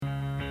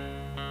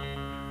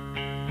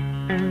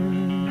Moving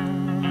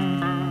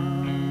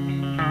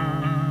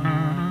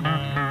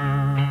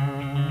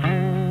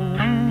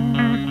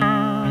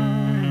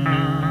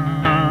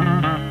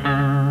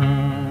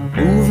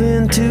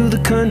to the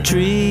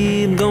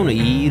country, I'm gonna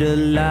eat a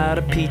lot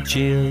of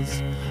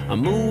peaches.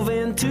 I'm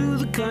moving to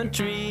the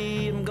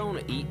country, I'm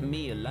gonna eat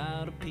me a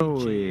lot of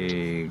peaches.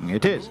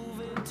 It is.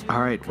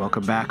 All right,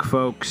 welcome back,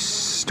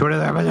 folks, to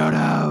another episode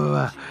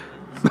of...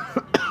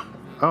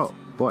 oh,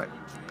 boy.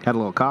 Had a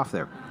little cough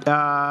there.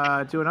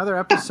 To another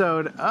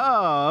episode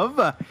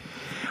of...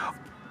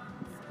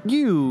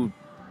 You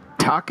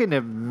talking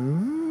to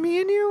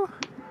me and you?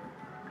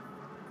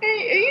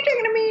 Hey, are you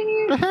talking to me and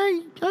you?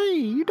 Hey,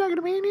 you talking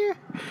to me and you?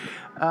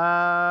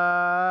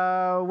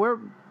 We're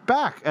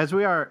back, as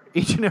we are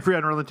each and every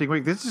unrelenting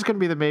week. This is going to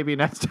be the maybe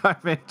next time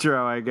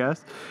intro, I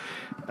guess.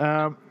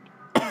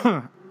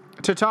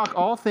 To talk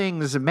all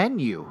things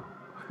menu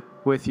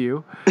with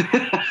you.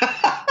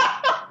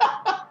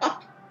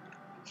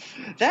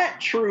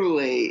 That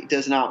truly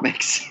does not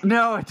make sense.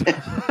 No, it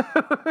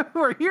doesn't.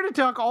 We're here to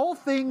talk all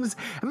things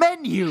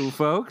menu,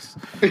 folks.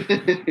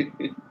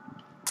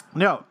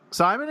 No,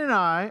 Simon and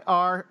I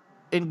are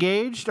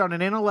engaged on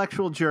an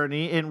intellectual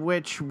journey in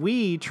which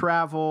we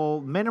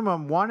travel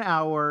minimum 1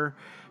 hour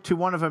to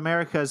one of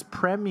America's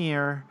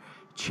premier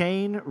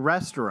chain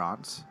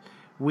restaurants.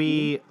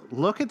 We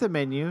look at the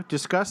menu,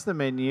 discuss the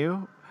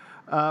menu,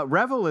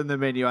 revel in the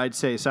menu, I'd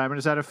say. Simon,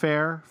 is that a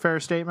fair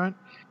statement?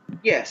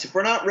 Yes, if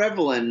we're not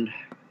reveling,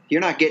 you're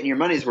not getting your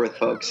money's worth,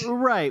 folks.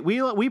 Right.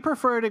 We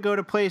prefer to go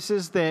to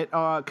places that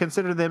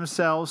consider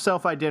themselves,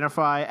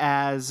 self-identify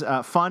as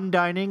fun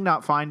dining,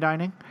 not fine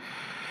dining.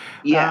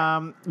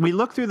 Yeah. We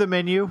look through the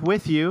menu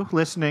with you,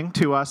 listening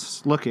to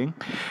us looking.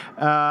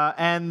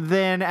 And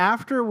then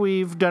after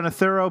we've done a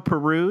thorough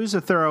peruse,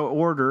 a thorough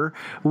order,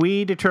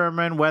 we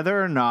determine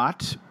whether or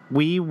not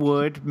we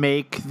would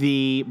make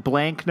the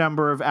blank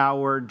number of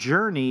hour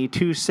journey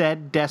to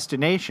said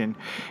destination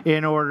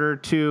in order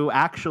to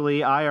actually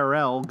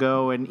IRL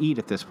go and eat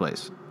at this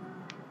place.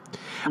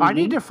 Mm-hmm. I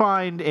need to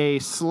find a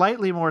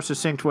slightly more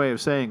succinct way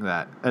of saying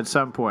that at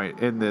some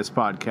point in this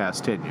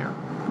podcast tenure.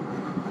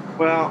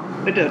 Well,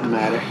 it doesn't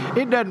matter.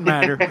 It doesn't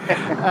matter.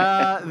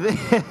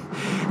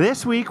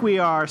 This week we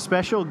are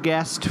special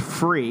guest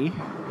free.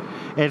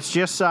 It's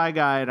just Cy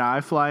Guy and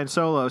I flying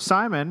solo.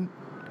 Simon,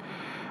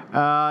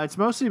 it's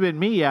mostly been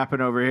me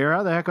yapping over here.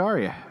 How the heck are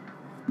you?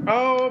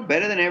 Oh,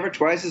 better than ever,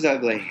 twice as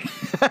ugly.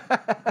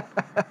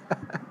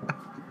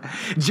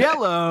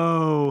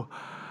 Jell-O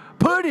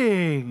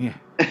pudding.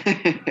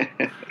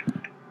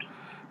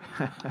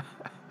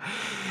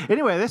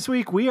 Anyway, this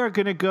week we are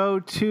going to go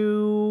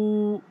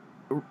to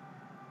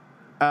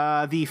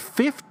the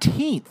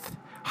 15th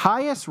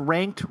highest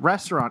ranked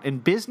restaurant in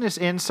Business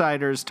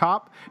Insider's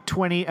top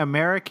 20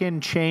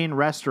 American chain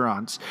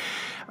restaurants.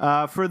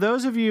 For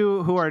those of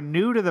you who are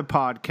new to the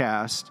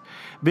podcast,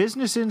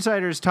 Business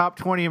Insider's top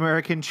 20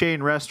 American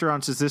chain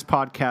restaurants is this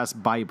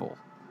podcast Bible.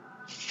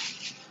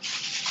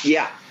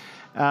 Yeah.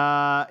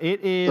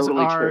 It is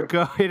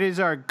totally it is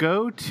our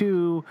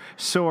go-to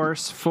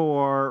source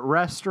for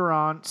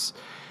restaurants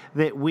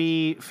that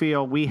we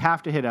feel we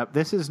have to hit up.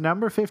 This is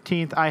number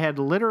 15th. I had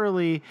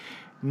literally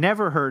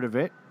never heard of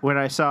it when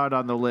I saw it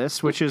on the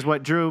list, which is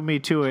what drew me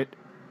to it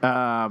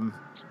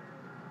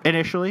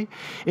initially.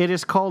 It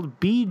is called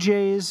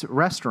BJ's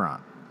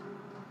Restaurant.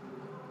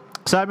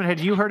 Simon, had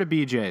you heard of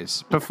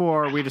BJ's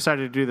before we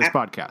decided to do this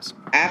podcast?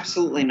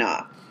 Absolutely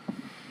not.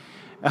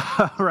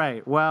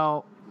 Right.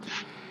 Well,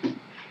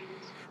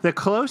 the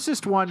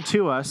closest one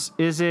to us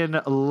is in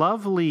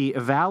lovely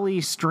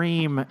Valley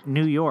Stream,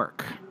 New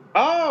York.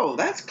 Oh,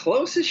 that's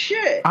close as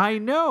shit. I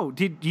know.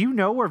 Did you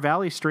know where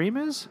Valley Stream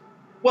is?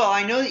 Well,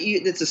 I know that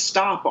it's a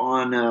stop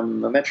on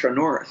the Metro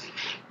North.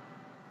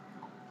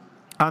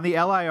 On the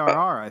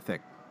LIRR, I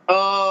think.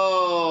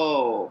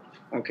 Oh,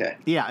 okay.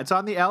 Yeah, it's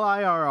on the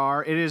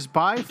LIRR. It is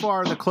by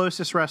far the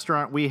closest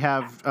restaurant we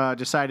have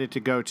decided to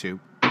go to.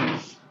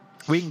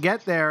 We can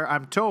get there,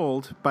 I'm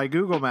told, by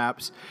Google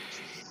Maps,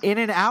 in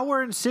 1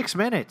 hour and 6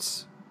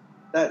 minutes.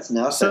 That's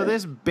nothing. So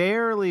this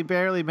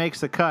barely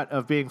makes the cut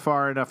of being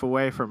far enough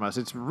away from us.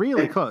 It's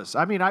really close.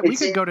 I mean, we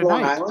could go tonight.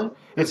 Long Island?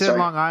 It's in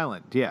Long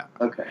Island, yeah.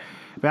 Okay.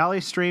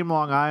 Valley Stream,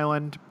 Long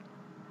Island.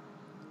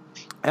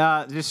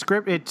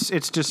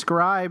 It's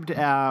described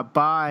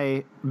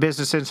by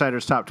Business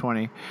Insider's Top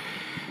 20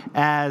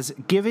 as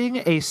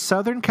giving a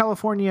Southern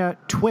California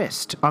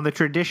twist on the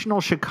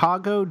traditional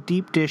Chicago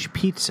deep dish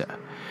pizza.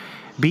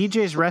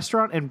 BJ's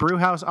Restaurant and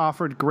Brewhouse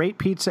offered great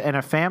pizza and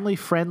a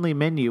family-friendly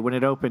menu when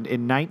it opened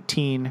in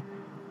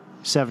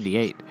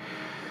 1978.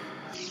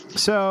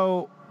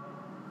 So,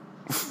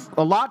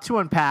 a lot to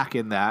unpack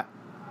in that,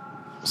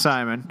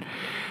 Simon.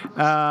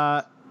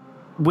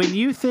 When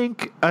you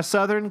think a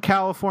Southern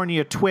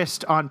California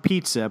twist on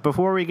pizza,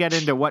 before we get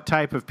into what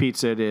type of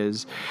pizza it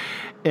is,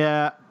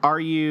 are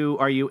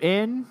you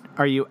in?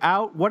 Are you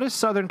out? What does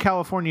Southern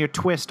California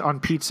twist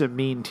on pizza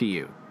mean to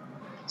you?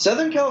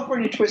 Southern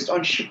California twist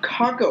on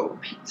Chicago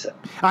pizza.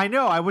 I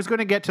know. I was going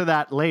to get to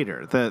that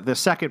later, the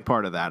second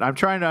part of that. I'm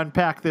trying to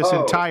unpack this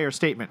entire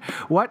statement.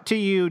 What to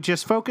you,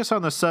 just focus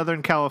on the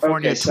Southern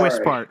California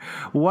twist part.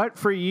 What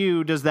for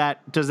you does that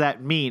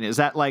mean? Is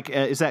that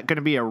is that going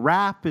to be a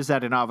wrap? Is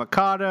that an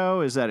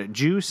avocado? Is that a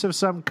juice of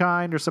some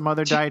kind or some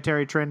other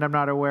dietary trend I'm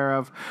not aware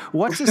of?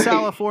 What's the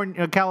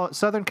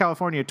Southern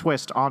California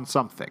twist on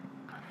something?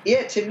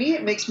 Yeah, to me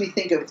it makes me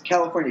think of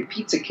California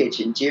Pizza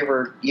Kitchen. Do you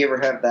ever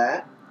have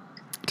that?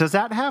 Does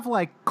that have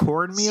like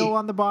cornmeal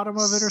on the bottom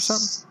of it or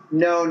something?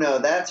 No,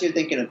 that's you're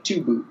thinking of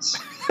Two Boots.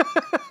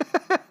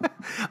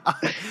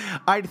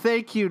 I'd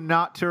thank you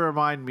not to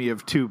remind me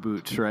of Two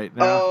Boots right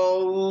now.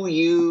 Oh,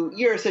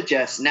 you're such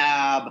a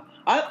snob.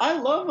 I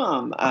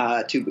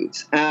love Two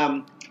Boots.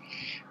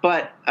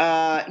 But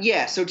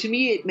so to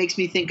me it makes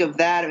me think of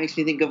that. It makes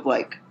me think of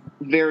like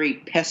very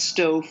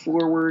pesto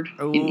forward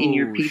in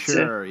your pizza.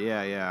 Sure,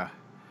 yeah.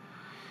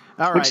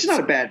 All right. Which is not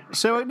a bad.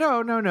 So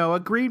no. A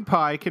green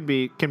pie can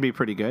be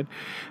pretty good.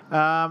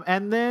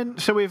 And then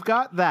so we've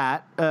got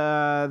that.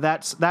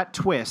 That's that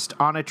twist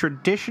on a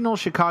traditional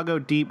Chicago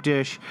deep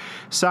dish.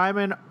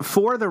 Simon,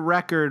 for the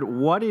record,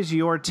 what is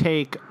your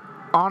take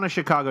on a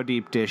Chicago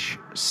deep dish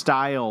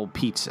style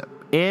pizza?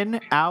 In,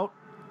 out?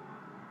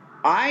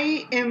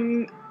 I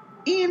am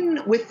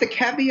in with the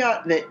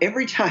caveat that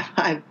every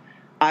time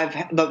I've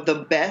had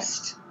the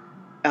best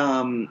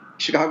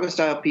Chicago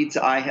style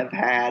pizza I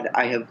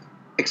have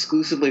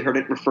exclusively heard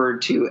it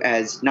referred to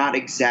as not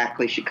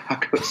exactly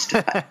Chicago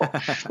style.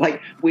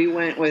 Like we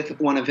went with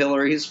one of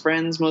Hillary's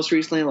friends most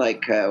recently,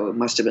 it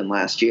must have been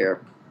last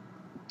year.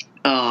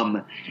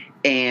 And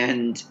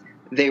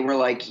they were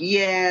like,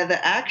 yeah,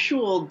 the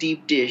actual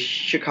deep dish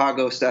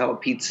Chicago style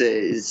pizza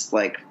is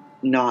like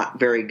not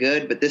very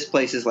good, but this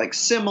place is like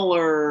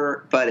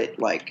similar, but it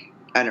like,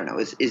 I don't know,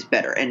 is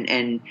better.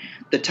 And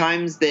the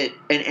times that,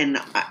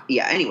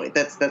 anyway,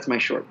 that's my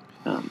short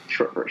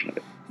version of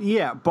it.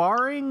 Yeah,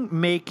 barring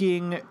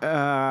making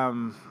a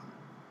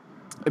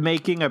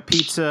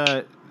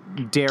pizza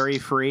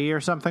dairy-free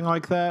or something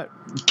like that,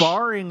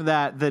 barring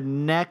that, the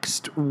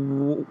next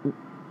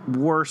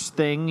worst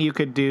thing you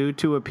could do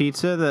to a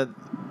pizza that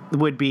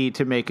would be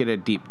to make it a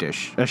deep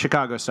dish, a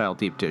Chicago-style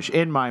deep dish,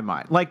 in my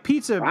mind. Like,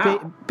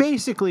 pizza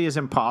basically is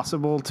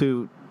impossible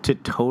to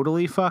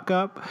totally fuck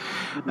up,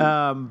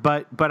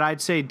 but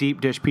I'd say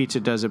deep dish pizza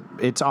does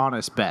its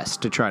honest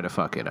best to try to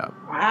fuck it up.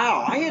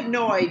 Wow, I had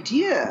no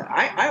idea.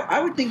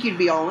 I would think you'd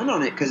be all in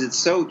on it because it's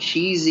so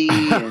cheesy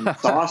and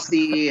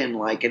saucy and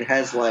like it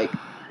has like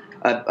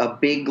a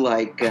big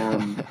like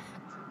kind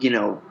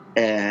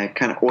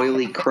of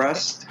oily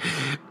crust.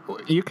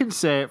 You can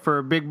say it for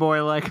a big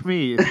boy like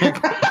me.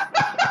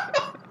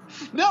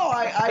 No,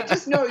 I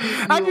just know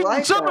you I mean,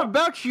 like something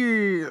about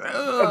your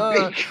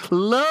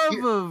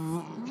love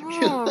of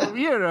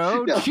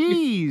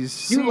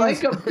cheese. You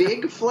like a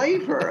big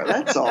flavor.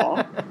 That's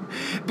all.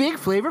 Big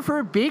flavor for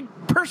a big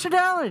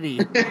personality.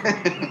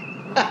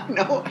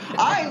 No,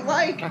 I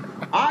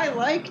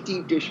like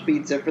deep dish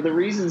pizza for the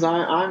reasons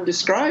I'm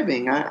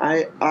describing.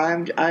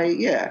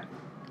 Yeah.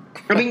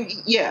 I mean,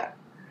 yeah.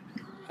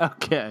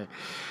 Okay,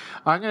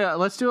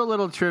 let's do a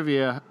little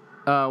trivia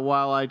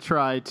while I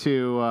try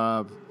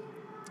to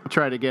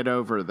get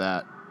over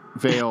that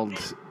veiled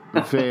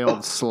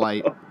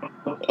slight.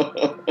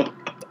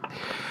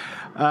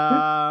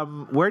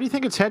 Where do you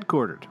think it's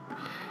headquartered?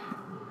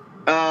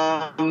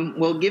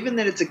 Well, given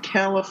that it's a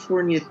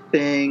California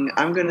thing,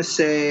 I'm going to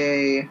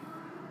say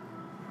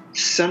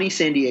sunny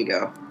San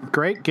Diego.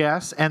 Great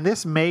guess. And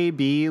this may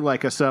be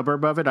like a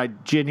suburb of it. I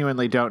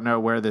genuinely don't know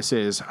where this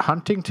is.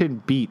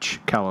 Huntington Beach,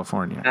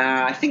 California.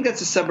 I think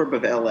that's a suburb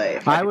of LA.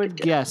 I would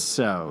guess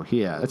so.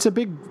 Yeah. It's a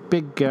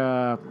big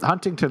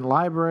Huntington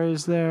Library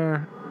is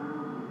there,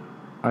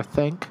 I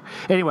think.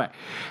 Anyway,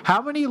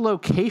 how many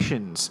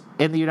locations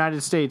in the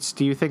United States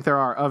do you think there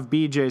are of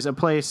BJ's, a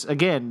place,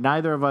 again,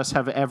 neither of us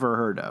have ever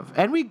heard of?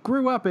 And we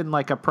grew up in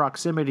like a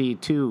proximity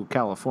to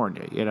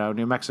California.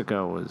 New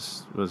Mexico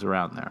was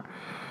around there.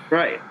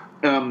 Right.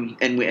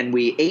 And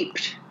we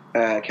aped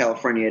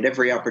California at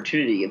every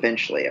opportunity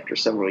eventually after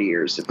several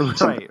years.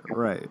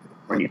 Right.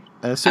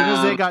 As soon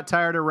as they got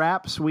tired of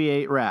wraps, we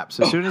ate wraps.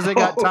 As soon as they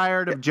got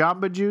tired of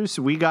Jamba Juice,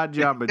 we got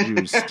Jamba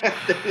Juice.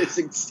 That is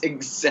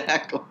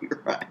exactly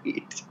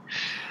right.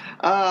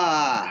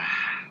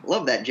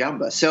 Love that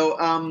Jamba. So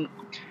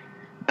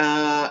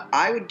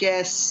I would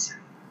guess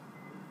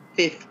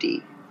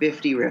 50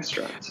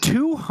 restaurants.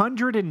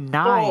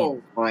 209.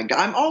 Oh my God.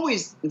 I'm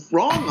always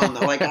wrong on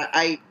that. Like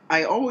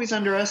I always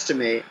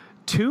underestimate.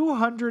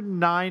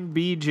 209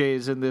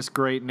 BJ's in this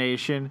great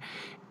nation,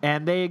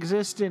 and they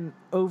exist in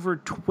over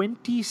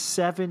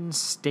 27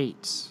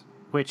 states,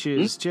 which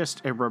is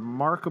just a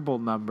remarkable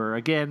number.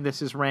 Again,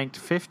 this is ranked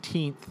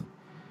 15th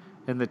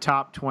in the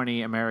top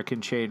 20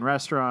 American chain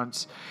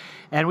restaurants.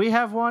 And we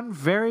have one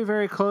very,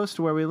 very close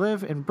to where we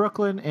live in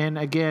Brooklyn in,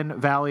 again,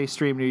 Valley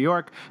Stream, New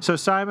York. So,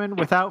 Simon,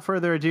 without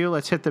further ado,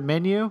 let's hit the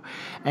menu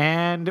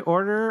and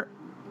order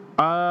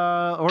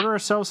Order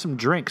ourselves some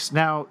drinks.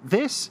 Now,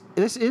 this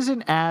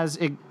isn't as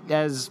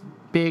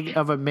big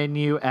of a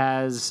menu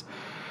as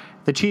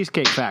the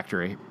Cheesecake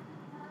Factory.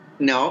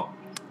 No.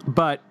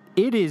 But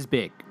it is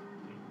big.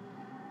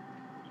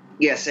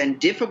 Yes, and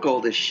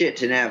difficult as shit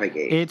to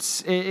navigate.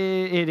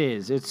 It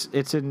is.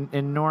 It's an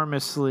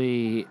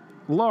enormously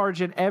large,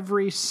 and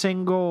every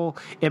single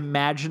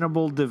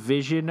imaginable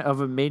division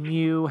of a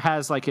menu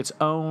has like its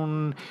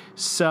own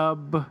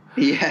sub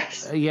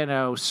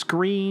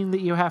screen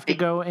that you have to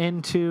go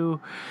into.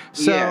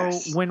 So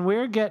when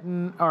we're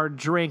getting our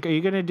drink, are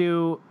you going to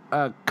do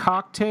a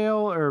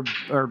cocktail or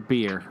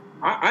beer?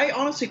 I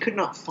honestly could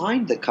not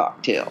find the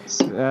cocktails.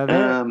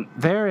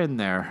 They're in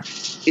there.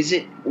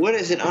 What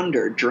is it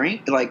under?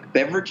 Drink? Like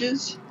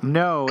beverages?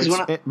 No,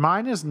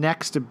 mine is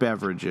next to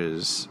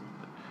beverages.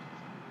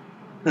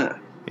 Huh.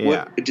 Yeah.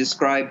 What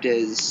described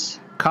as?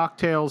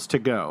 Cocktails to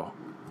go.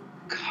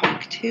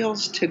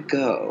 Cocktails to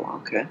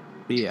go. Okay.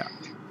 Yeah.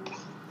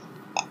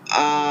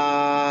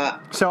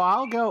 So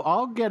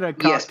I'll get a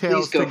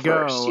cocktails to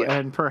go first,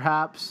 and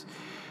perhaps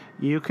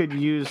you could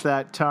use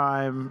that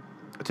time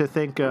to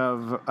think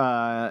of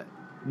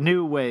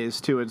new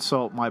ways to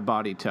insult my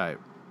body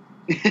type.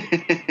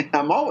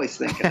 I'm always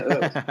thinking of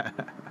those.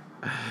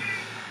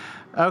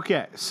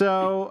 Okay,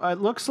 so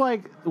it looks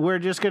like we're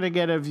just going to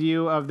get a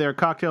view of their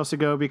cocktails to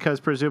go because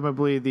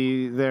presumably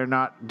they're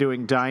not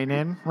doing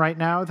dine-in right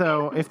now,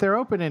 though if they're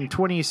open in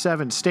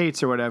 27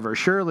 states or whatever,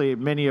 surely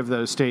many of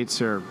those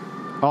states are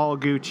all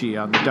Gucci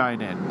on the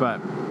dine-in,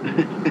 but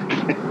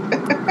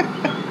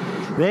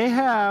they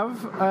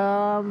have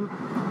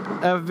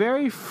a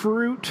very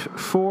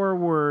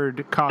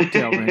fruit-forward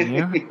cocktail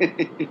menu.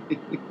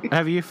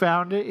 Have you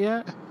found it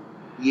yet?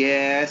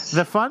 Yes.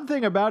 The fun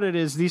thing about it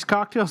is these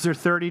cocktails are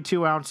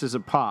 32 ounces a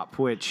pop,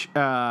 which,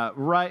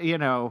 right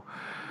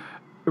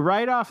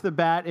off the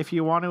bat, if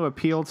you want to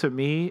appeal to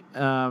me,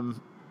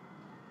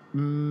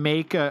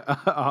 make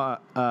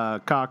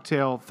a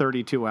cocktail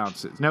 32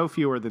 ounces. No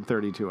fewer than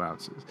 32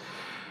 ounces.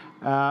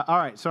 All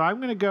right, so I'm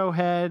going to go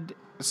ahead,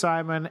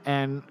 Simon,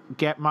 and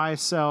get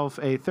myself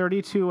a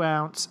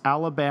 32-ounce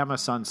Alabama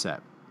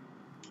Sunset.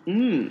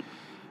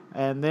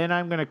 And then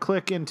I'm going to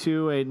click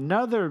into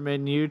another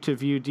menu to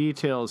view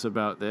details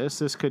about this.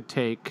 This could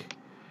take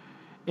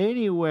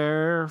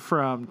anywhere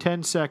from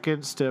 10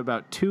 seconds to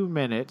about 2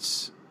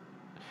 minutes,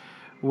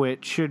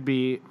 which should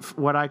be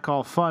what I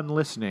call fun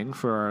listening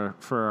for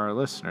our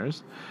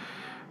listeners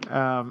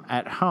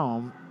at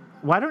home.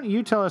 Why don't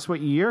you tell us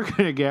what you're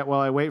going to get while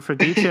I wait for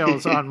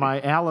details on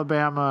my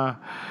Alabama,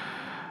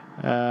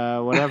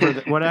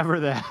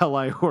 whatever the hell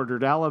I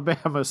ordered,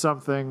 Alabama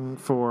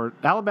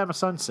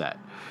Sunset.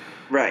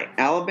 Right,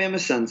 Alabama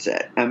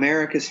Sunset,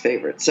 America's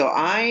favorite. So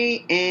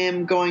I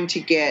am going to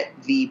get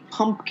the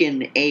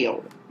pumpkin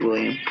ale,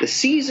 William, the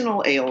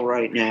seasonal ale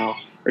right now,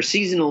 or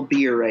seasonal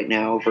beer right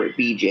now over at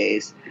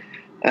BJ's,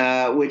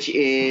 which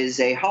is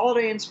a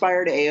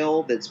holiday-inspired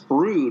ale that's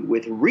brewed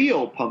with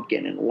real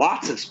pumpkin and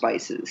lots of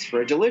spices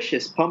for a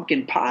delicious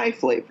pumpkin pie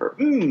flavor.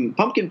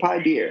 Pumpkin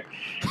pie beer.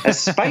 A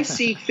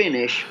spicy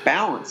finish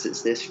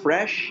balances this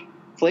fresh,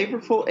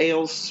 flavorful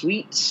ale's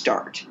sweet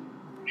start,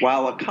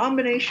 while a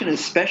combination of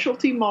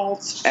specialty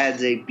malts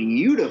adds a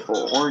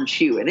beautiful orange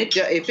hue. And if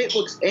it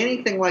looks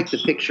anything like the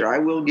picture, I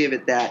will give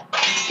it that.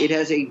 It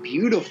has a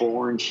beautiful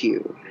orange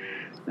hue.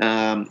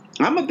 I'm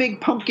a big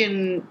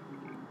pumpkin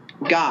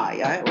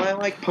guy. I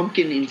like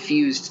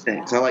pumpkin-infused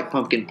things. I like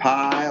pumpkin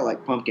pie. I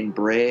like pumpkin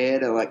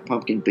bread. I like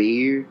pumpkin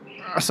beer.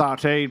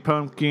 Sauteed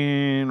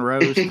pumpkin,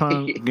 roast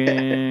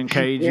pumpkin,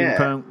 Cajun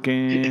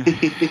pumpkin.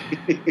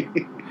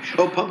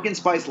 Oh, pumpkin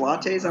spice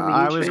lattes?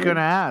 I was going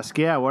to ask,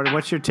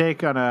 what's your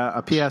take on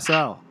a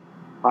PSL?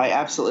 I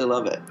absolutely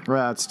love it.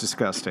 Well, that's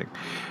disgusting.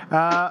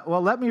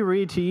 Well, let me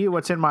read to you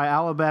what's in my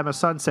Alabama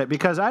Sunset,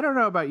 because I don't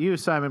know about you,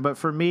 Simon, but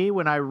for me,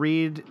 when I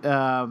read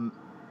Alabama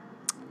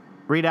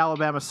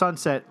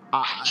Sunset,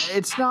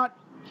 it's not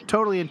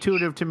totally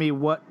intuitive to me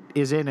what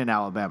is in an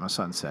Alabama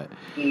Sunset.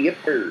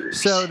 Yippers.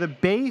 So the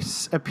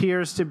base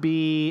appears to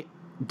be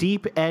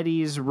Deep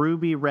Eddy's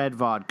Ruby Red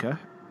Vodka.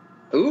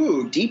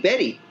 Ooh, Deep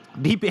Eddy.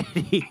 Deep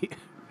Eddy.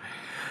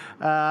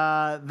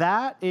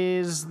 That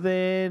is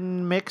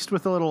then mixed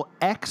with a little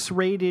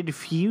X-rated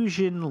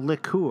fusion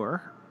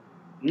liqueur.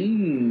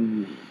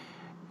 On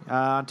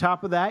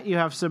top of that, you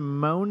have some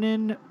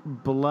Monin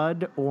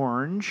Blood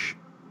Orange.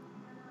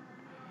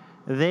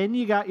 Then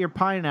you got your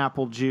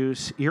pineapple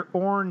juice, your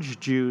orange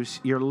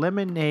juice, your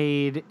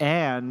lemonade,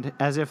 and,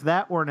 as if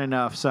that weren't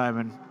enough,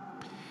 Simon,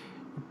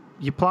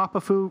 you plop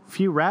a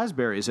few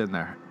raspberries in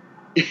there.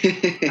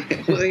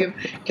 William,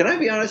 can I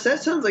be honest?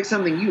 That sounds like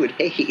something you would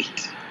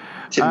hate.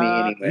 To me,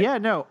 anyway. Yeah,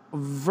 no.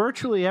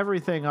 Virtually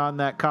everything on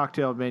that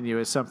cocktail menu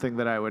is something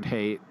that I would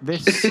hate.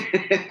 This...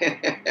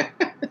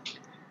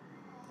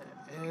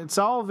 It's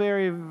all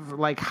very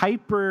like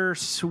hyper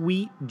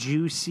sweet,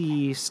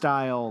 juicy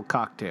style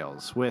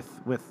cocktails with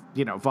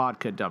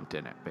vodka dumped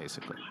in it,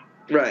 basically.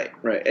 Right.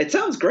 It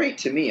sounds great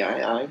to me.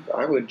 I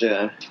would.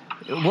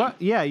 What?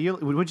 Yeah.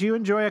 Would you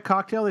enjoy a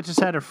cocktail that just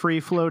had a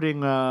free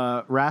floating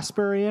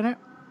raspberry in it?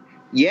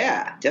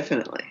 Yeah,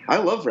 definitely. I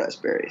love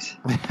raspberries.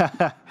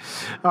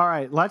 All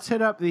right, let's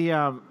hit up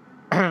the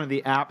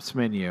the apps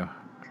menu.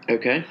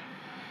 Okay.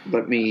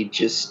 Let me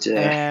just.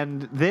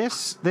 And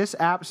this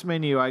apps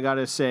menu, I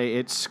gotta say,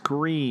 it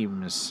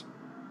screams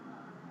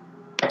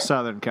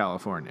Southern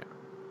California.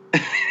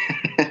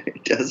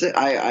 Does it?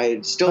 I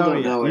still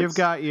don't know. You've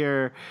got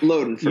your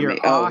loading for your me.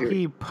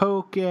 ahi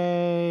poke.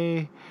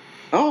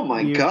 Oh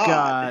my You've god!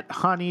 got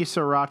honey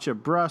sriracha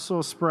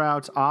Brussels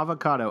sprouts,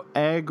 avocado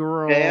egg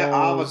rolls. Yeah,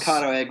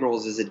 avocado egg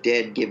rolls is a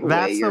dead giveaway.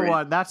 That's the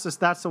one.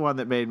 That's the one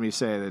that made me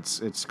say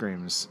that it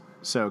screams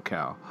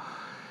SoCal.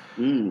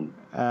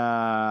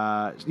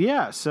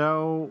 Yeah.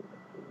 So,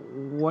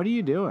 what are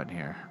you doing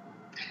here?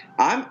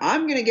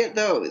 I'm gonna get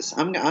those.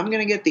 I'm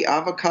gonna get the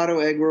avocado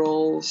egg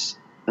rolls.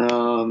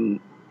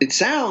 It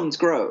sounds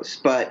gross,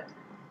 but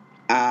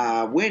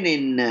when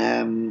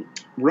in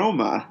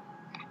Roma,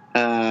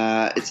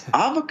 it's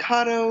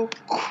avocado,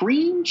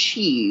 cream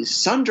cheese,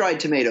 sun-dried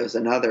tomatoes,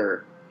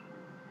 another,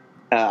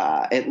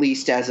 at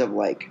least as of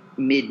like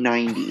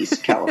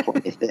mid-90s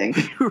California thing.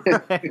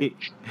 Right.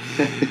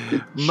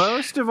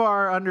 Most of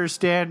our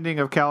understanding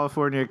of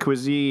California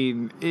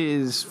cuisine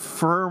is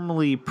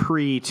firmly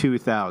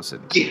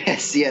pre-2000.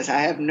 Yes.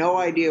 I have no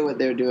idea what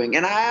they're doing.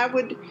 And I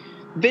would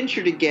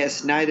venture to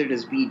guess neither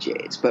does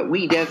BJ's, but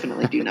we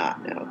definitely do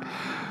not know.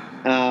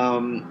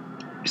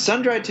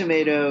 Sun-dried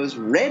tomatoes,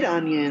 red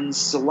onions,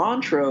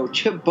 cilantro,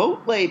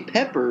 chipotle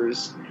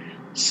peppers,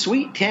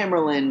 sweet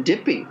tamarind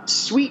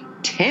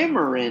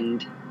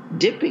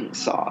dipping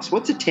sauce.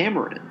 What's a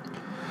tamarind?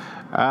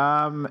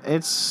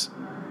 I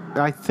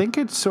think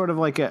it's sort of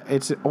like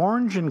it's an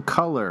orange in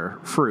color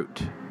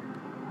fruit.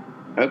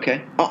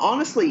 Okay.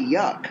 Honestly,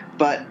 yuck,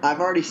 but I've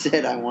already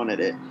said I wanted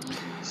it.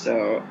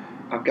 So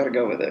I've got to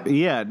go with it.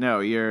 Yeah, no,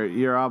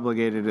 you're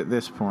obligated at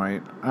this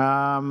point.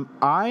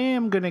 I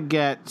am gonna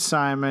get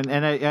Simon,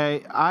 and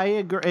I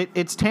agree.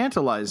 It's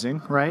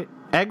tantalizing, right?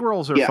 Egg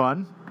rolls are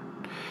fun,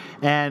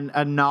 and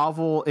a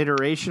novel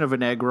iteration of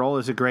an egg roll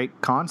is a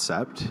great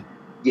concept.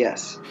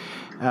 Yes.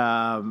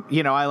 I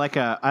like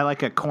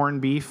a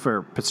corned beef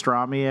or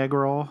pastrami egg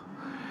roll.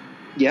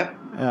 Yep.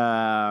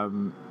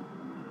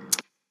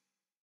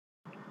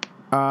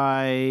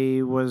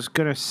 I was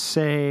gonna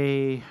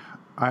say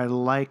I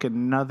like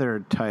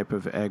another type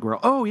of egg roll.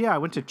 Oh yeah, I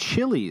went to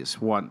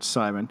Chili's once,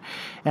 Simon,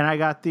 and I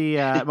got the.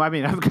 I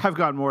mean, I've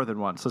gone more than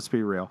once. Let's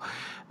be real,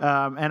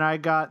 and I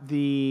got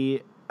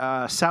the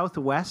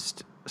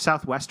Southwestern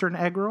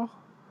egg roll.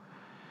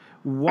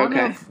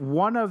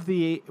 One of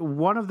the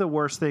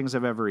worst things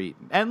I've ever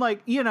eaten. And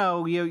like,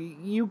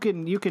 you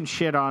can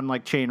shit on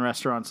like chain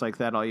restaurants like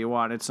that all you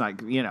want. It's not,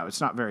 it's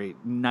not very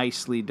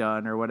nicely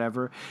done or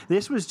whatever.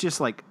 This was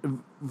just like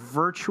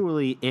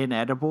virtually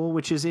inedible,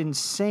 which is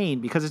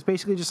insane because it's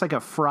basically just like a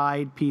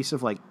fried piece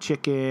of like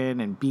chicken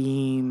and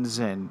beans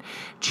and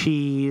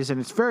cheese, and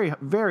it's very,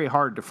 very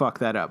hard to fuck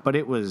that up, but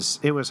it was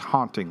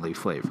hauntingly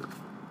flavored.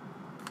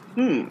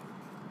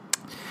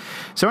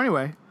 So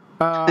anyway,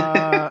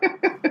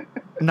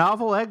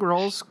 novel egg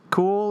rolls,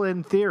 cool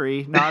in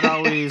theory, not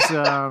always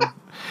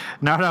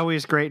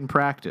great in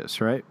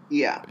practice, right?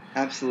 Yeah,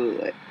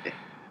 absolutely.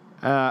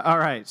 All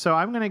right, so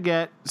I'm going to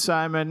get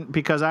Simon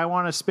because I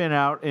want to spin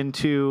out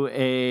into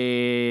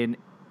an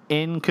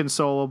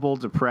inconsolable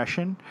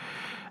depression.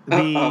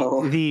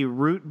 The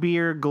root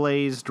beer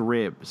glazed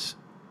ribs.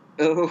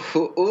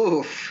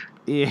 Oof.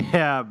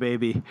 Yeah,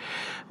 baby.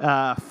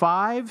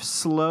 5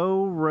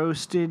 slow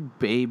roasted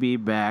baby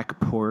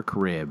back pork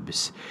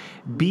ribs.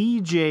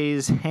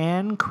 BJ's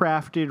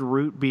handcrafted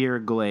root beer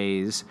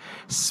glaze,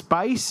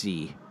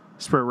 spicy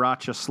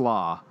sriracha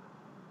slaw,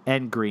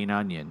 and green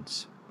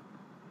onions.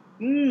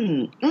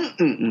 Yeah,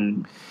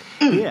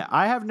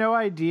 I have no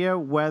idea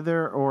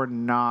whether or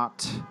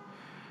not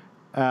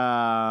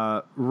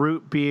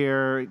root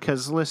beer,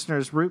 because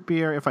listeners, root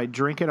beer, if I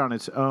drink it on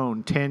its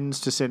own, tends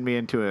to send me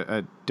into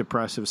a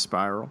depressive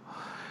spiral.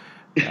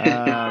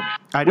 I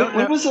don't know.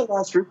 When was the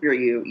last root beer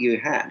you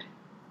had?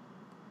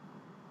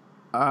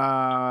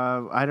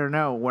 I don't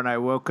know. When I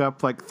woke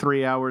up like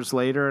 3 hours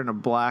later in a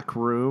black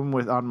room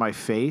on my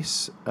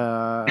face,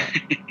 in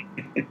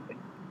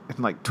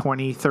like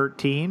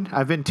 2013.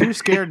 I've been too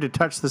scared to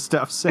touch the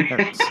stuff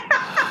since.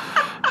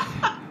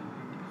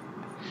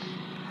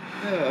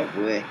 Oh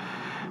boy.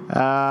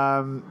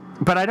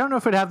 But I don't know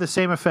if it'd have the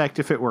same effect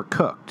if it were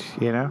cooked,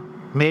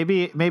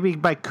 Maybe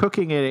by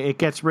cooking it, it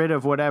gets rid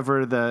of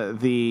whatever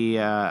the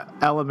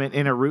element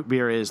in a root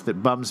beer is that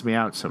bums me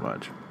out so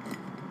much.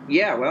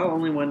 Yeah, well,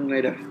 only one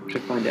way to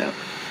find out.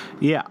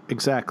 Yeah,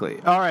 exactly.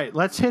 All right,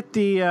 let's hit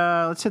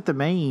the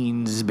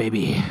mains,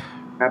 baby.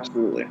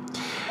 Absolutely.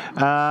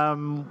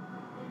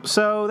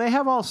 So they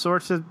have all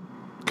sorts of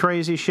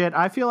crazy shit.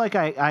 I feel like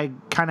I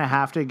kind of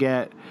have to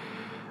get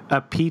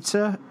a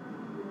pizza.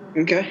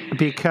 Okay.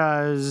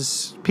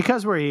 Because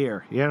we're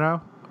here,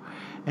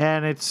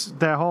 and it's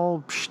the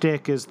whole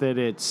shtick is that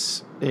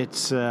it's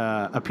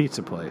a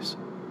pizza place.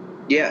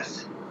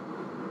 Yes.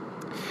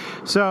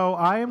 So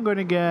I am going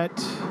to get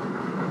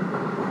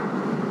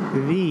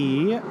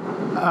the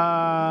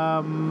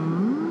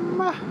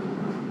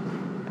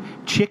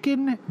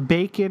chicken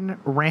bacon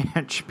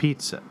ranch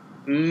pizza.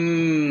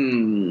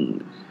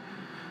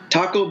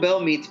 Taco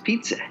Bell meets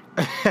pizza.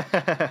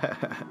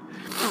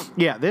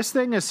 Yeah, this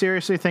thing is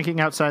seriously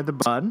thinking outside the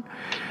bun.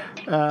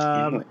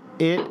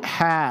 It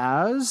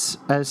has,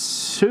 as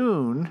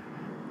soon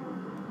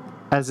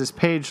as this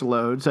page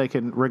loads, I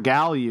can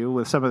regale you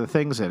with some of the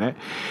things in it.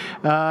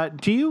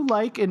 Do you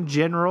like, in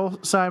general,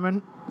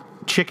 Simon,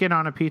 chicken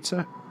on a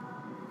pizza?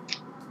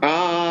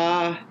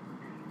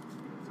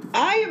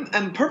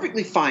 I'm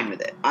perfectly fine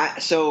with it.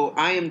 So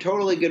I am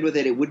totally good with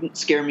it. It wouldn't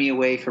scare me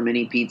away from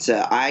any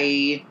pizza.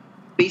 I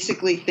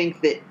basically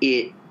think that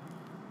it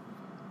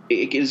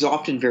is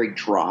often very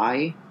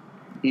dry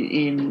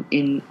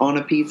in on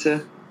a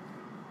pizza,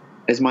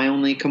 as my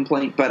only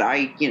complaint. But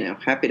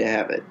happy to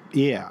have it.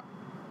 Yeah,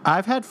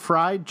 I've had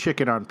fried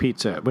chicken on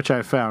pizza, which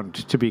I found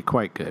to be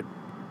quite good.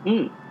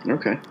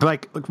 Okay.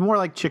 Like more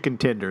like chicken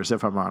tenders,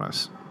 if I'm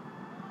honest.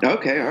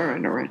 Okay, all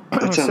right.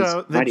 That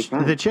sounds mighty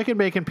fun. The chicken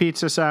bacon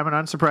pizza, Simon,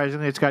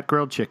 unsurprisingly, it's got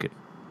grilled chicken.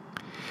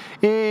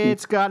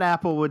 It's got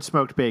Applewood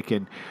smoked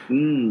bacon.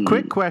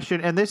 Quick question,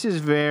 and this is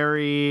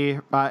very,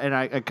 and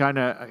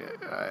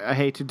I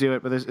hate to do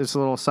it, but it's a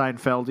little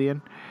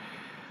Seinfeldian.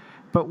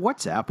 But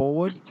what's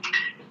Applewood?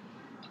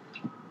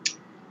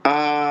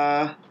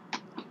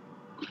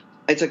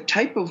 It's a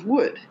type of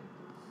wood.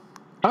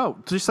 Oh,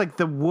 just like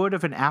the wood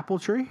of an apple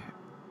tree?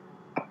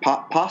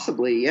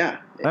 Possibly, yeah.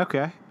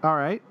 Okay, all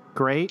right.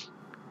 Great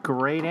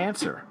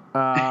answer.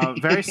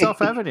 Very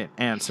self-evident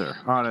answer,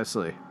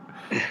 honestly.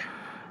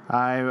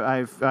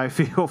 I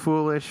feel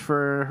foolish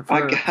for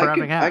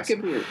having asked.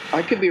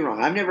 I could be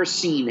wrong. I've never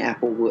seen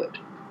Applewood.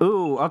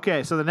 Ooh,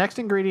 okay. So the next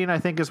ingredient, I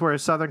think, is where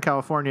Southern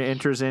California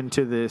enters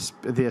into this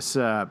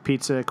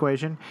pizza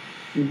equation.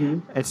 Mm-hmm.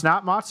 It's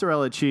not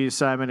mozzarella cheese,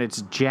 Simon.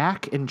 It's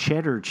Jack and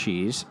cheddar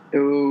cheese.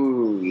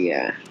 Ooh,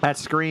 yeah. That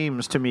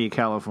screams to me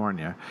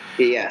California.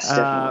 Yes,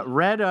 definitely.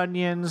 Red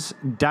onions,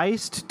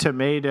 diced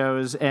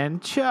tomatoes,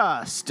 and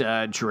just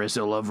a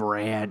drizzle of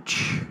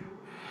ranch.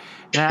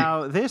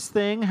 Now, this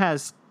thing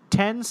has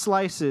 10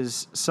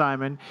 slices,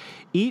 Simon.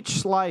 Each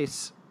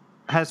slice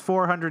has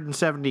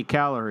 470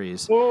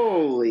 calories.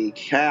 Holy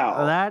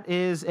cow. That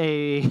is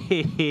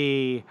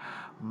a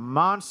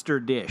monster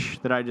dish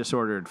that I just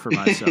ordered for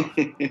myself.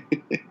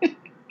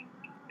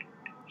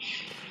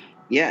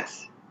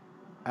 Yes.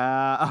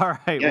 All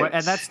right.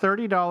 And that's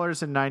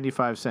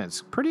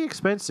 $30.95. Pretty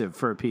expensive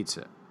for a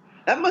pizza.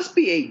 That must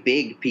be a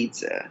big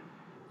pizza.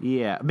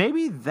 Yeah.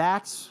 Maybe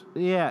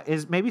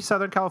maybe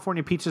Southern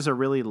California pizzas are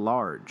really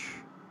large.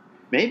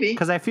 Maybe.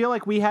 Because I feel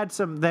like we had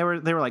they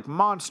were like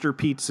monster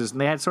pizzas, and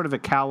they had sort of a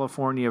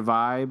California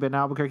vibe in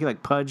Albuquerque,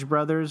 like Pudge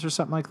Brothers or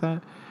something like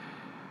that.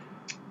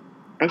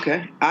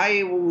 Okay.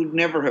 I would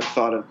never have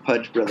thought of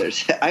Pudge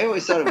Brothers. I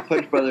always thought of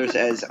Pudge Brothers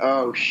as,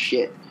 oh,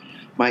 shit,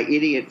 my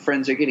idiot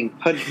friends are getting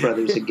Pudge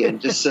Brothers again,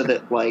 just so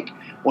that, like,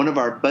 one of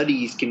our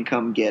buddies can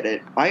come get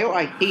it.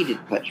 I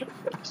hated Pudge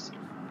Brothers.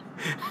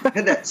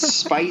 Had that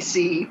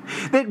spicy,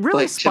 that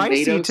really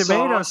spicy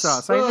tomato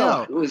sauce. I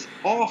know. It was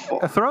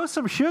awful. Throw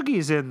some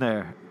sugies in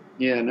there.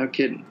 Yeah, no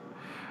kidding.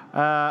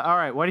 All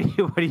right, what are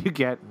you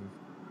getting?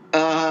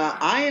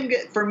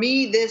 For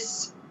me,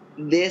 this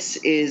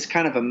is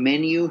kind of a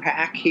menu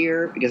hack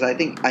here, because I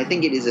think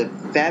it is a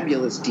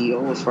fabulous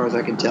deal as far as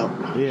I can tell.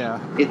 Yeah.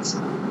 It's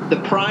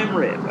the prime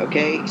rib.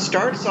 Okay,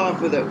 starts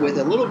off with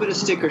a little bit of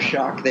sticker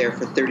shock there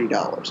for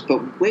 $30,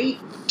 but wait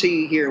till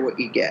you hear what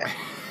you get.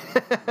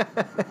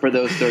 For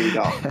those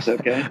 $30,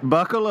 okay?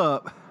 Buckle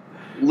up.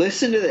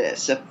 Listen to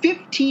this. A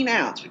 15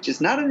 ounce, which is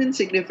not an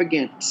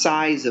insignificant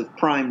size of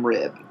prime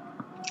rib.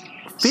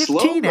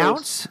 15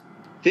 ounce?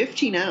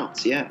 15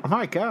 ounce, yeah. Oh,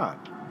 my God.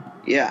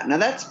 Yeah, now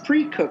that's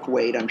pre-cook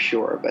weight, I'm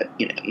sure, but,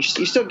 you're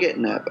still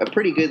getting a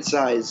pretty good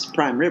size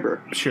prime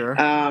ribber. Sure.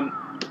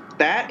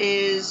 That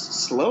is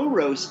slow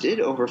roasted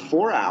over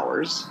 4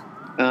 hours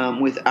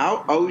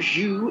without au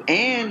jus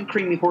and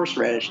creamy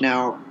horseradish.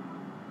 Now,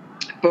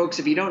 folks,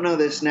 if you don't know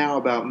this now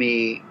about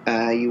me,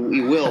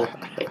 you will.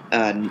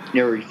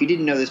 Or if you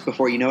didn't know this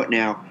before, you know it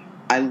now.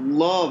 I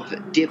love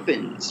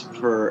dip-ins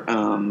for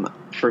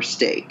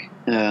steak.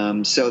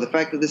 So the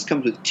fact that this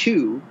comes with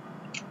 2,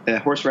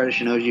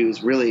 horseradish and au jus,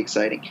 is really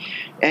exciting.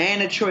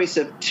 And a choice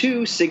of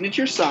 2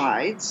 signature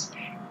sides,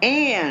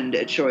 and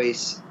a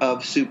choice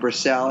of super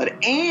salad,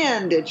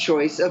 and a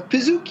choice of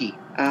pizookie.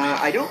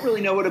 I don't really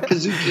know what a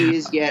pizookie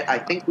is yet. I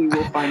think we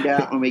will find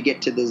out when we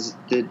get to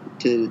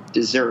the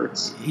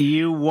desserts.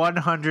 You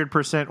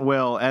 100%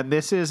 will. And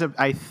this is,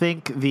 I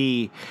think,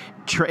 it's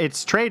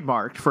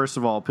trademarked, first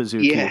of all,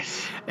 pizookie.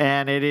 Yes.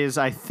 And it is,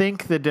 I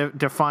think, the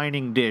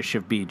defining dish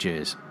of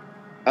BJ's.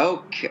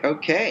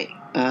 Okay.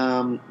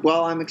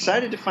 Well, I'm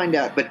excited to find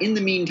out. But in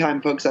the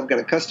meantime, folks, I've got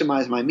to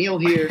customize my meal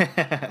here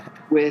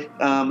with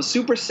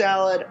super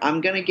salad.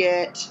 I'm going to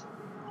get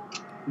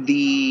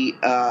the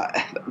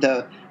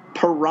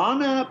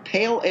Piranha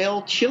Pale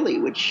Ale Chili,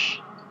 which,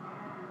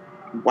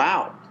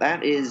 wow,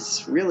 that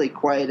is really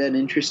quite an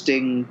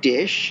interesting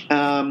dish.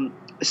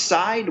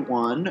 Side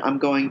one, I'm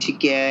going to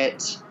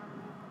get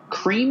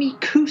creamy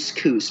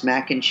couscous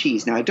mac and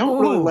cheese. Now, I don't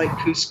really like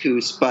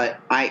couscous, but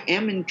I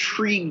am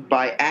intrigued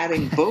by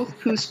adding both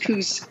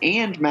couscous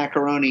and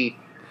macaroni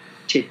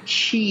to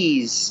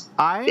cheese.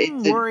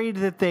 I'm worried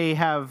that they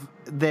have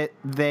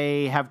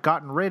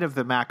gotten rid of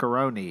the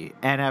macaroni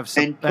and have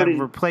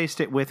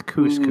replaced it with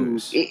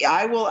couscous.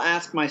 I will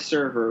ask my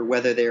server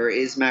whether there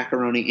is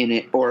macaroni in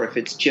it or if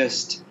it's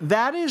just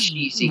that is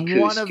cheesy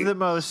one couscous. of the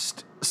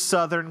most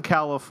Southern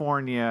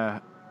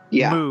California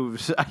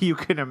moves you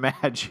can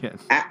imagine.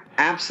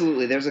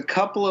 Absolutely. There's a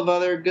couple of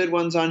other good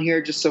ones on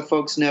here, just so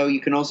folks know. You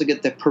can also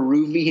get the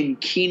Peruvian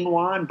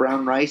quinoa and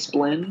brown rice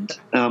blend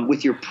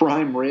with your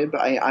prime rib.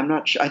 I'm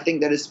not sure. I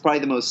think that is probably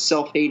the most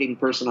self-hating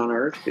person on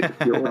earth if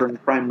you're ordering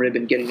prime rib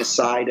and getting a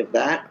side of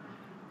that.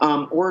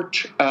 Or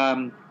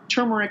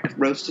turmeric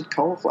roasted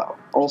cauliflower,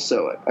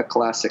 also a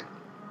classic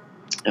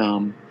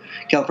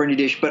California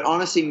dish. But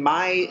honestly,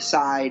 my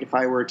side, if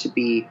I were to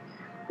be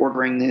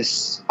ordering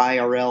this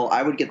IRL,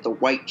 I would get the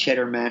white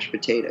cheddar mashed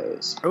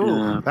potatoes.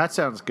 Oh, that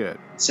sounds good.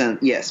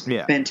 Yes,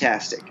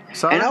 fantastic.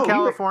 Southern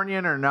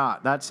Californian or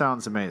not, that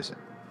sounds amazing.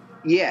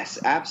 Yes,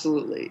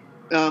 absolutely.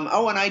 And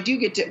I do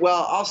get to.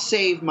 Well, I'll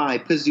save my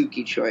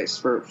Pizookie choice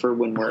for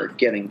when we're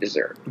getting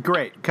dessert.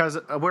 Great, because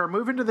we're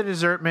moving to the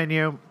dessert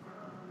menu.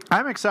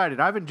 I'm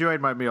excited. I've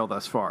enjoyed my meal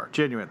thus far,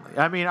 genuinely.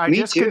 I mean, I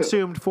just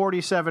consumed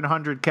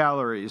 4,700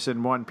 calories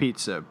in one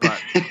pizza,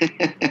 but.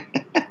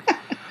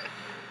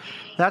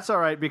 That's all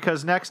right,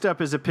 because next up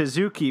is a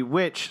Pizookie,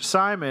 which,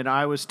 Simon,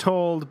 I was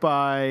told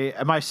by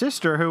my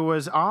sister, who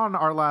was on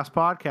our last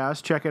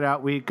podcast. Check it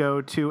out. We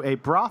go to a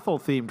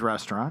brothel-themed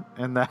restaurant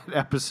in that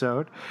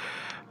episode.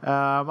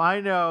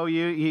 I know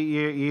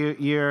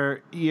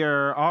you're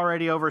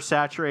already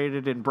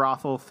oversaturated in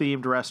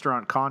brothel-themed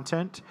restaurant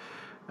content.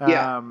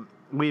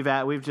 We've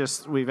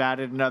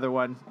added another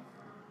one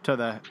to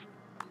the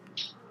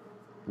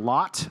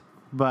lot.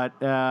 But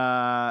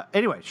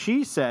anyway,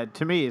 she said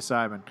to me,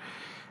 Simon,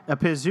 a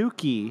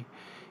Pizookie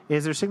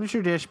is their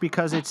signature dish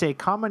because it's a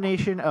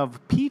combination of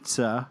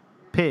pizza,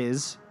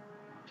 piz,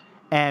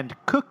 and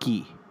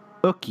cookie,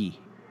 ookie.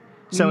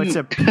 So it's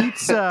a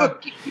pizza,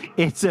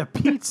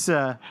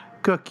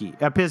 cookie,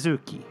 a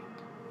Pizookie,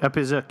 a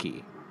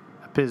Pizookie.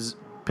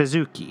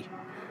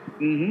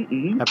 A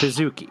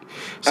Pizookie.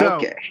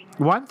 So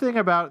one thing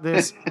about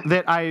this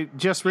that I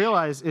just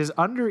realized is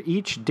under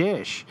each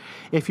dish,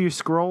 if you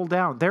scroll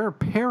down, there are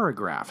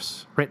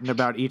paragraphs written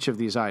about each of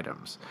these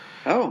items.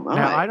 Oh, my.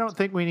 Now, I don't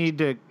think we need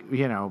to,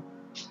 read the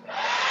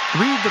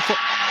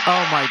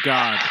oh, my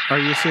God. Are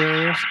you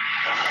serious?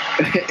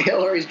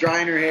 Hillary's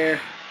drying her hair.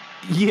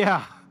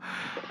 Yeah,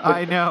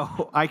 I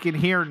know. I can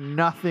hear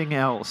nothing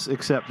else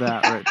except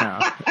that right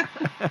now.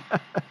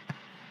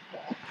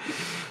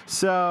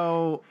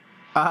 So...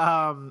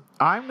 I'm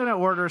going to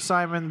order,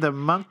 Simon, the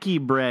monkey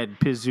bread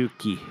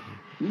Pizookie.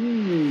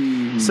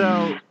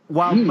 So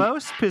while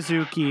most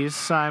Pizookies,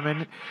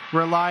 Simon,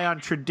 rely on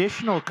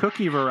traditional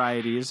cookie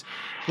varieties,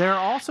 there are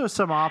also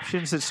some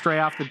options that stray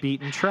off the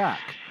beaten track.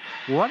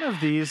 One of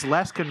these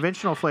less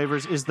conventional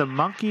flavors is the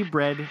monkey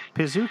bread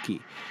Pizookie.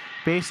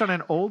 Based on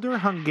an older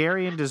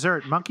Hungarian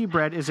dessert, monkey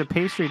bread is a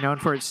pastry known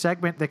for its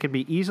segment that can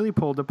be easily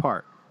pulled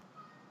apart.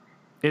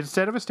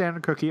 Instead of a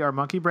standard cookie, our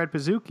monkey bread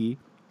Pizookie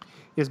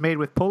is made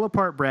with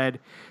pull-apart bread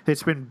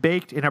that's been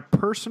baked in a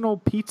personal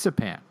pizza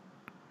pan.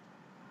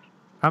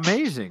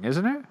 Amazing,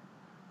 isn't it?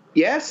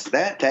 Yes,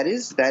 that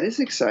is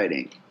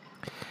exciting.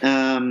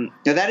 Now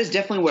that is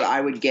definitely what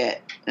I would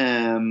get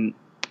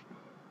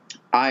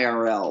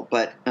IRL,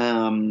 but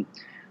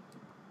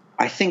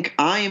I think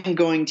I am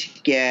going to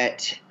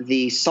get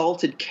the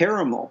salted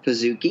caramel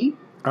Pizookie.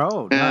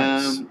 Oh,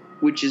 nice.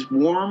 Which is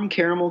warm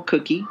caramel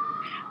cookie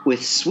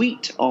with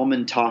sweet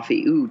almond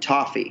toffee. Ooh,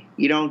 toffee.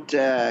 You don't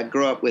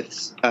grow up with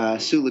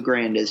Sula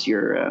Grand as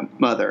your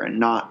mother and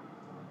not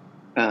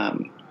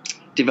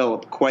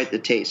develop quite the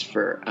taste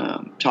for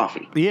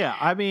toffee. Yeah,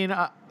 I mean,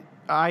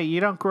 you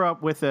don't grow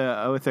up with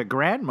a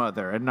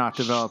grandmother and not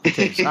develop the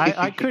taste.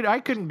 I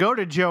couldn't go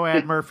to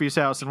Joanne Murphy's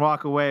house and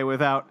walk away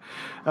without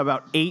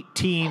about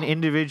 18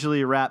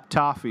 individually wrapped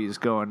toffees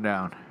going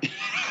down.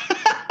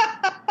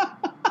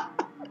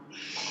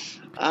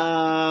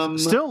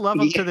 Still love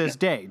them to this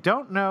day.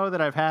 Don't know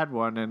that I've had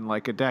one in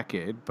like a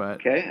decade, but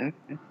okay.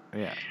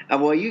 Yeah.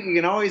 Well, you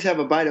can always have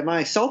a bite of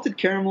my salted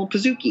caramel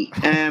Pizookie.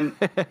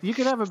 You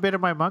can have a bit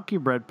of my monkey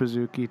bread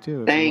Pizookie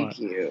too. Thank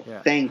you.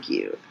 Yeah. Thank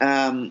you.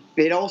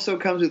 It also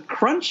comes with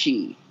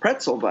crunchy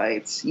pretzel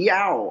bites,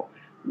 yow,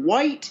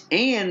 white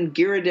and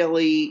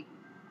Ghirardelli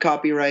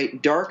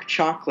copyright dark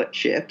chocolate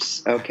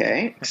chips.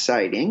 Okay,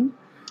 exciting.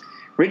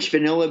 Rich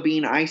vanilla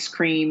bean ice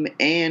cream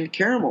and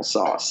caramel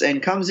sauce,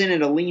 and comes in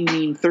at a lean,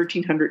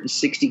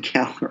 1,360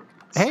 calories.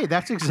 Hey,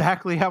 that's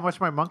exactly how much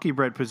my monkey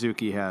bread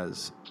Pizookie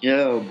has.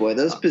 Oh boy,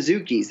 those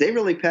Pizookies, they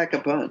really pack a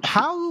punch.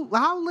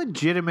 How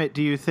legitimate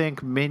do you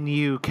think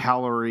menu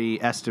calorie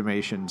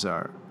estimations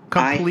are?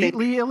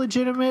 Completely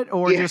illegitimate,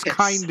 or just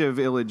kind of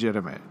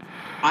illegitimate?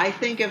 I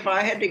think if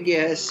I had to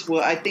guess,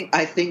 well, I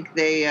think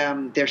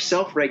they're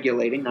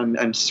self-regulating.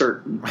 I'm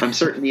certain. I'm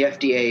certain the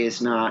FDA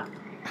is not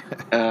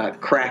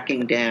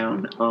cracking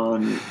down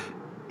on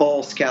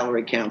false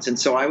calorie counts, and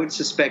so I would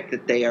suspect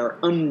that they are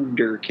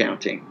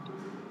undercounting.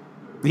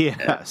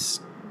 Yes.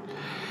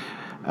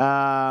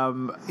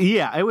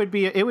 It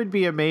would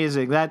be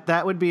amazing.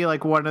 That would be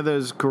like one of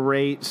those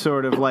great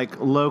sort of like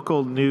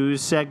local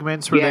news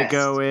segments where Yes. they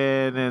go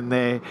in and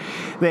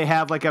they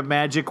have like a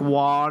magic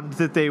wand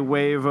that they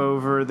wave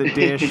over the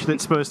dish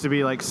that's supposed to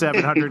be like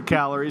 700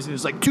 calories and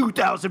it's like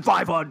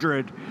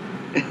 2,500.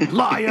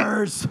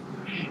 Liars.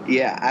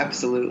 Yeah,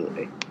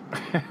 absolutely.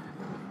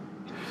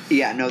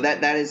 Yeah, no,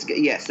 that is,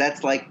 yes,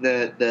 that's like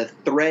the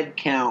thread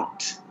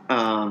count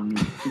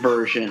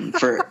version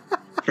for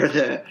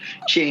the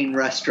chain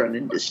restaurant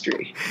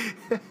industry.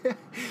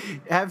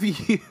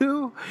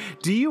 Do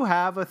you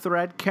have a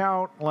thread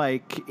count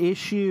like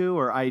issue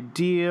or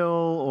ideal,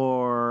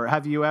 or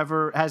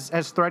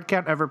has thread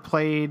count ever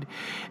played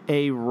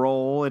a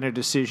role in a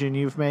decision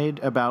you've made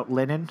about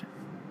linen?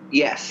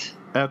 Yes.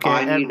 Okay.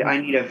 I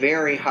need a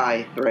very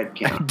high thread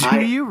count.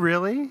 Do you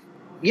really?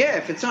 Yeah,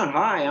 if it's not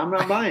high, I'm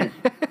not buying.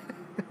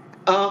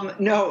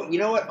 No, you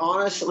know what?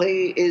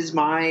 Honestly, is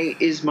my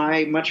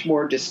much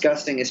more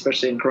disgusting,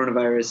 especially in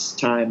coronavirus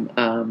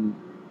time,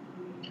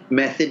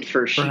 method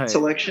for sheet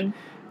selection.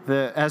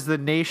 As the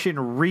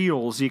nation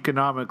reels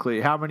economically,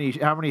 how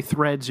many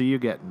threads are you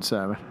getting,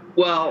 Simon?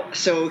 Well,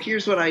 so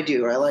here's what I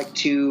do. I like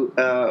to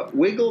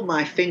wiggle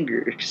my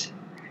fingers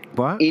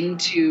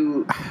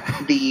into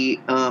the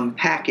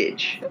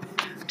package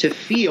to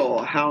feel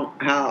how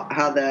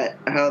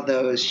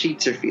those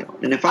sheets are feeling,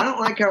 and if I don't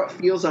like how it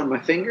feels on my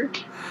finger,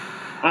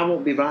 I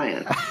won't be buying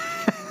it.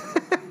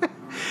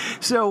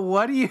 So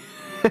what do you...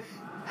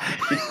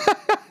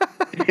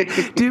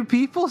 Do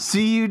people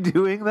see you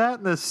doing that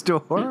in the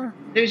store?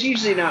 There's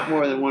usually not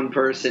more than one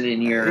person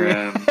in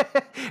your...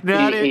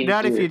 not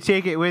if you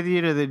take it with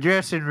you to the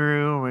dressing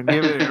room and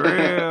give it a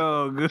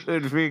real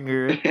good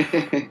finger.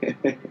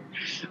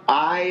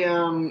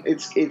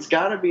 It's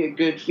got to be a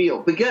good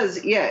feel.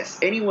 Because, yes,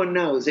 anyone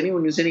knows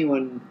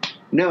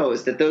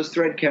that those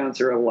thread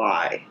counts are a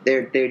lie.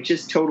 They're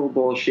just total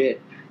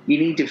bullshit. You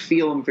need to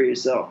feel them for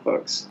yourself,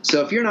 folks.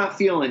 So if you're not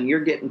feeling,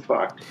 you're getting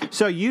fucked.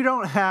 So you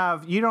don't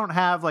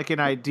have like an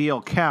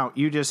ideal count.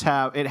 You just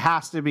have, it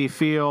has to be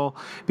feel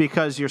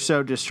because you're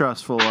so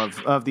distrustful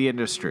of the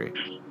industry.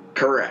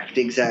 Correct.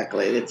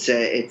 Exactly. It's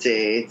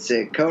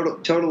a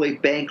totally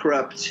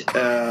bankrupt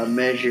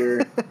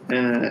measure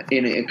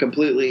in a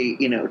completely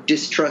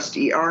distrust.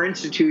 Our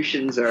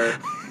institutions are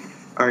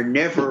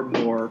never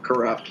more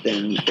corrupt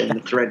than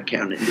the thread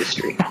count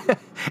industry.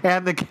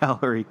 And the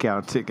calorie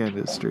counting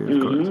industry,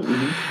 of course.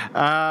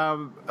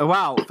 Mm-hmm.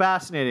 Wow,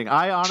 fascinating.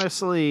 I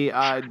honestly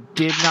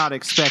did not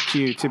expect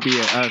you to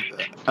be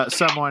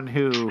someone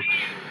who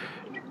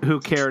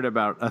cared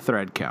about a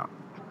thread count.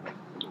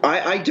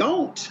 I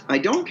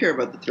don't care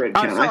about the thread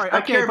count.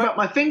 I care about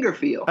my finger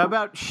feel.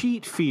 About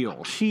sheet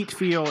feel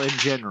in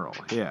general.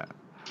 Yeah.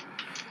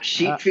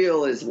 Sheet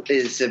feel is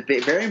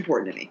very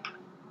important to me.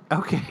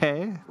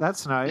 Okay,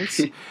 that's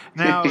nice.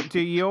 Now, do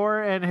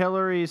your and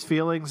Hillary's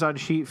feelings on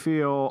sheet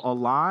feel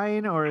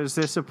align, or is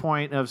this a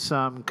point of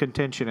some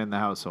contention in the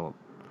household?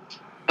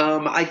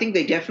 I think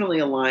they definitely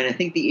align. I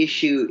think the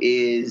issue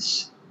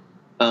is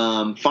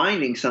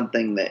finding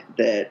something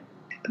that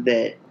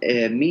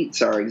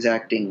meets our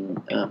exacting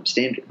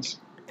standards.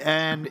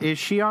 And is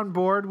she on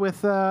board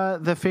with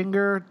the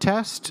finger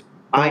test?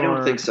 I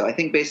don't think so. I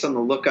think based on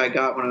the look I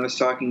got when I was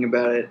talking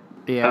about it,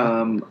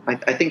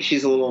 I think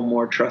she's a little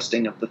more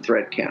trusting of the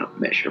thread count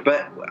measure.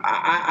 But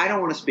I don't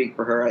want to speak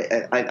for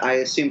her. I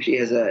assume she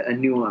has a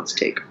nuanced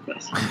take on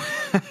this.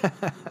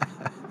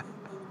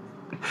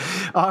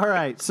 All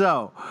right,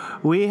 so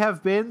we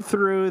have been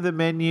through the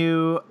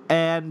menu,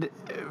 and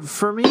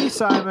for me,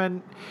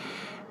 Simon,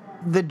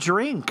 the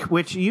drink,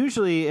 which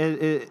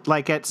usually,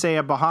 like at say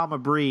a Bahama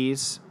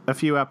Breeze a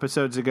few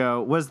episodes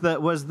ago, was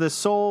the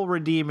soul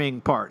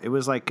redeeming part. It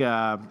was like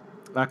a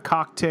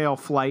cocktail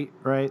flight,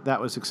 right?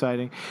 That was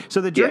exciting. So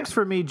the drinks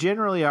for me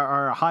generally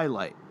are a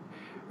highlight,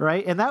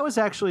 right? And that was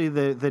actually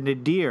the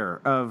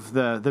nadir of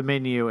the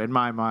menu in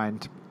my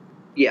mind.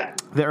 Yeah.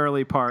 The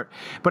early part.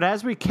 But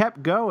as we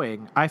kept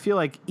going, I feel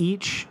like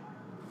each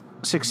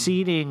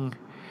succeeding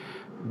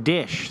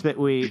dish that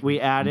we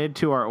added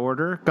to our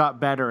order got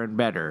better and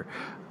better.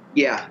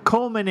 Yeah.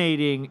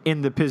 Culminating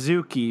in the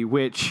Pizookie,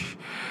 which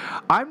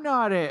I'm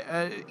not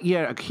a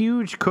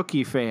huge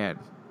cookie fan,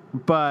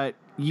 but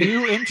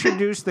you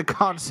introduced the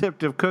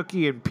concept of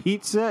cookie and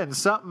pizza, and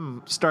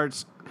something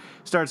starts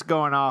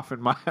going off in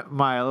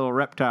my little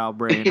reptile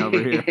brain over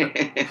here.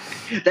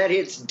 That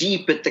hits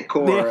deep at the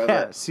core of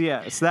it.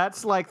 Yes.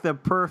 That's like the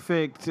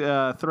perfect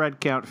thread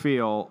count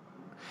feel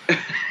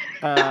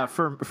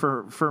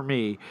for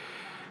me.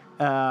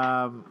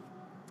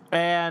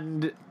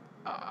 And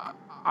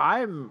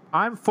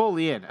I'm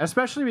fully in,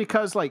 especially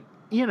because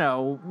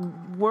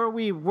were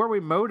we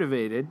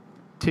motivated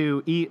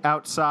to eat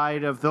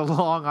outside of the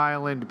Long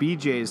Island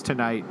BJ's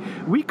tonight,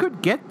 we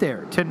could get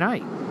there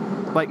tonight.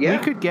 We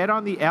could get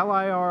on the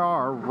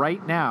LIRR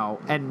right now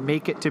and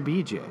make it to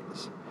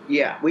BJ's.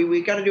 Yeah,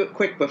 we got to do it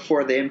quick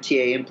before the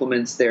MTA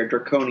implements their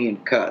draconian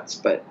cuts.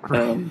 But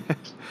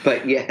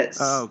yes.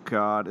 Oh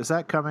God, is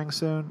that coming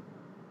soon?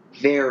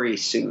 Very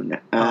soon,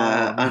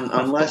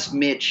 unless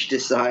Mitch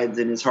decides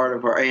in his heart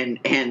of heart,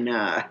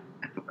 and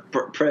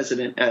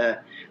President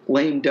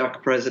lame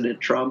duck President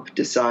Trump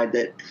decide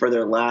that for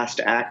their last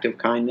act of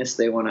kindness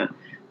they want to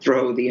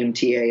throw the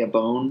MTA a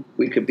bone.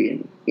 We could be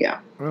in,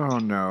 yeah. Oh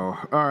no!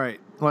 All right,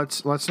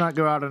 let's not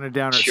go out on a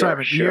downer. Sure,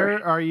 Simon,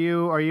 sure. Are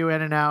you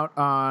in and out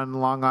on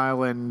Long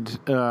Island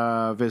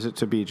visit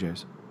to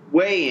BJ's?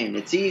 Way in.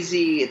 It's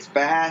easy. It's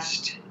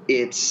fast.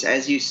 It's,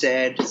 as you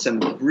said, some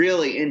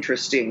really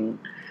interesting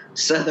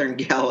Southern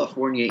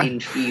California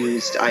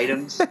infused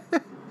items.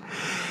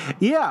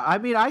 Yeah, I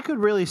mean, I could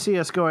really see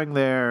us going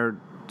there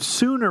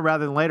sooner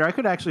rather than later. I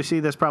could actually see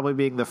this probably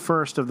being the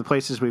first of the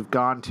places we've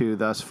gone to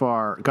thus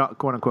far,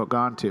 quote unquote,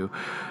 gone to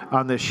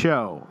on this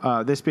show.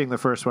 This being the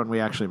first one we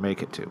actually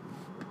make it to.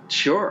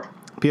 Sure.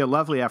 Be a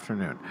lovely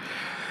afternoon.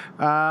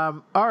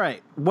 All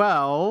right.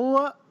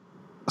 Well,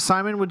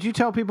 Simon, would you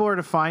tell people where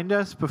to find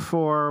us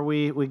before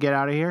we get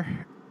out of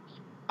here?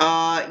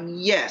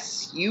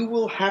 Yes. You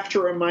will have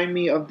to remind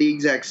me of the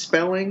exact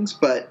spellings,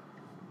 but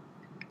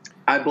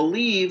I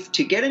believe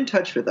to get in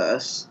touch with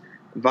us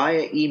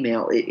via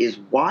email, it is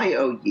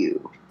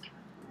YOU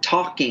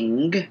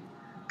talking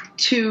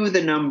to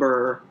the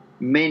number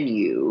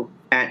menu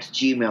at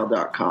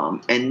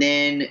gmail.com. And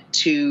then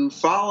to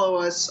follow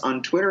us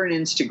on Twitter and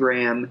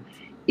Instagram,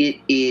 it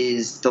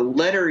is the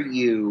letter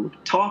U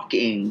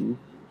talking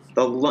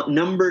the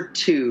number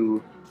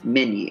 2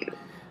 menu.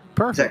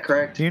 Perfect. Is that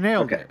correct? You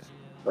nailed it.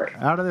 Right.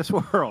 Out of this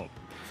world.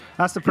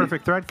 That's the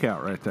perfect thread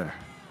count right there.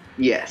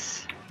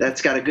 Yes.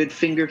 That's got a good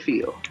finger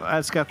feel.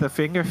 That's got the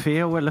finger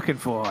feel we're looking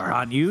for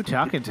on you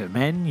talking to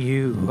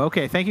menu.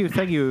 Okay, thank you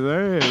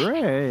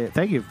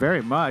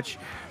very much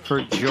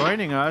for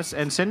joining us,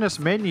 and send us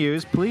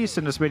menus. Please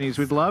send us menus.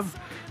 We'd love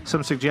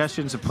some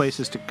suggestions of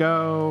places to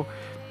go,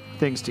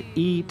 things to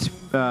eat,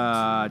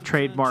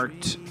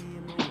 trademarked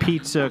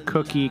pizza,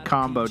 cookie,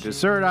 combo,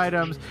 dessert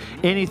items,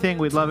 anything.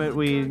 We'd love it.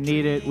 We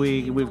need it.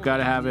 We've got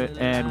to have it,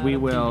 and we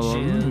will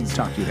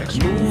talk to you next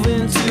week.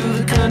 Moving to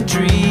the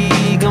country,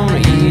 gonna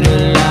eat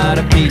a lot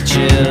of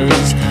peaches.